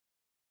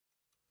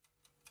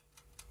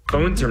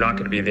Phones are not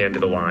going to be the end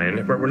of the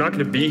line, but we're not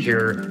going to be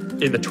here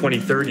in the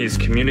 2030s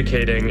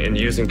communicating and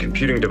using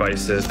computing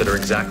devices that are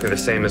exactly the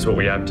same as what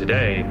we have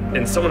today.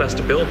 And someone has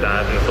to build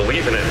that and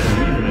believe in it.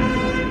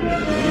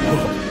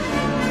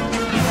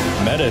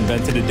 Meta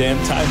invented a damn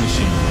time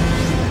machine.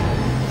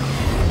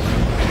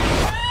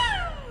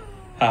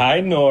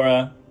 Hi,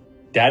 Nora.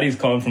 Daddy's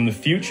calling from the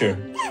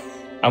future.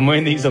 I'm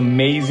wearing these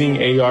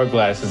amazing AR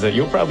glasses that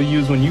you'll probably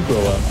use when you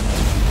grow up.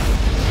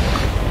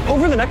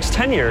 Over the next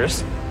 10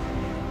 years,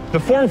 the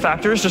form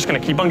factor is just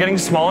going to keep on getting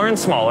smaller and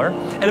smaller,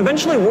 and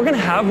eventually we're going to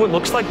have what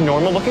looks like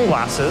normal-looking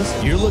glasses.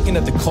 You're looking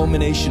at the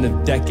culmination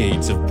of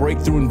decades of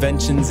breakthrough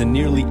inventions in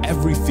nearly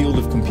every field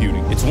of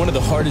computing. It's one of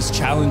the hardest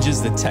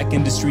challenges the tech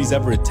industry's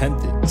ever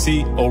attempted.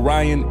 See,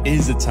 Orion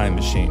is a time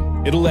machine.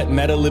 It'll let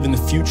Meta live in the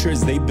future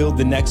as they build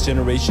the next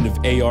generation of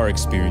AR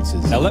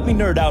experiences. Now let me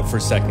nerd out for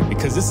a second,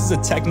 because this is a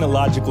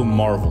technological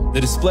marvel.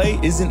 The display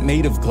isn't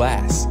made of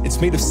glass.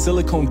 It's made of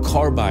silicon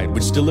carbide,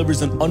 which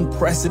delivers an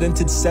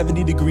unprecedented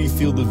 70-degree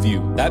field of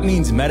view. That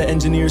means Meta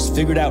engineers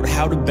figured out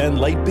how to bend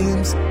light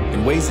beams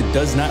in ways it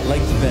does not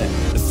like to bend.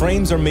 The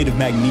frames are made of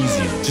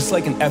magnesium, just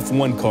like an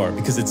F1 car,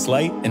 because it's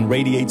light and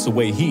radiates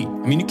away heat.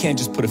 I mean, you can't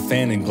just put a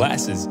fan in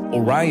glasses.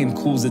 Orion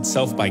cools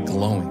itself by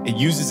glowing. It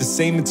uses the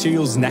same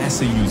materials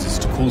NASA uses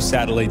to cool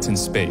satellites in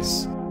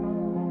space.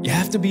 You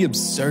have to be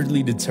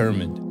absurdly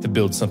determined to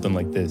build something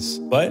like this.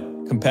 But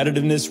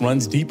competitiveness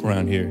runs deep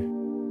around here.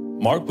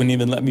 Mark wouldn't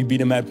even let me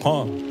beat him at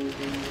Pong.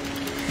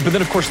 But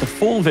then, of course, the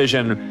full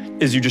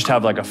vision is you just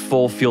have like a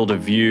full field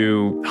of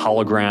view,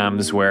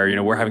 holograms where, you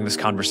know, we're having this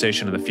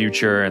conversation in the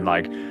future and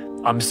like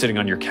I'm sitting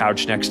on your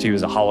couch next to you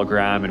as a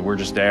hologram and we're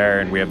just there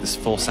and we have this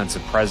full sense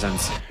of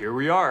presence. Here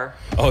we are.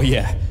 Oh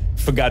yeah,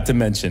 forgot to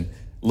mention.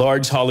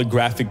 Large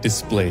holographic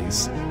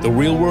displays. The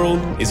real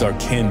world is our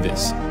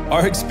canvas.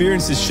 Our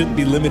experiences shouldn't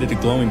be limited to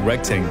glowing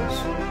rectangles.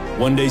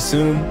 One day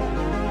soon,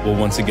 we'll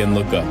once again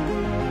look up,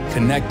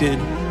 connected,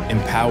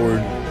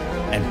 empowered,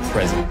 and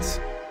present.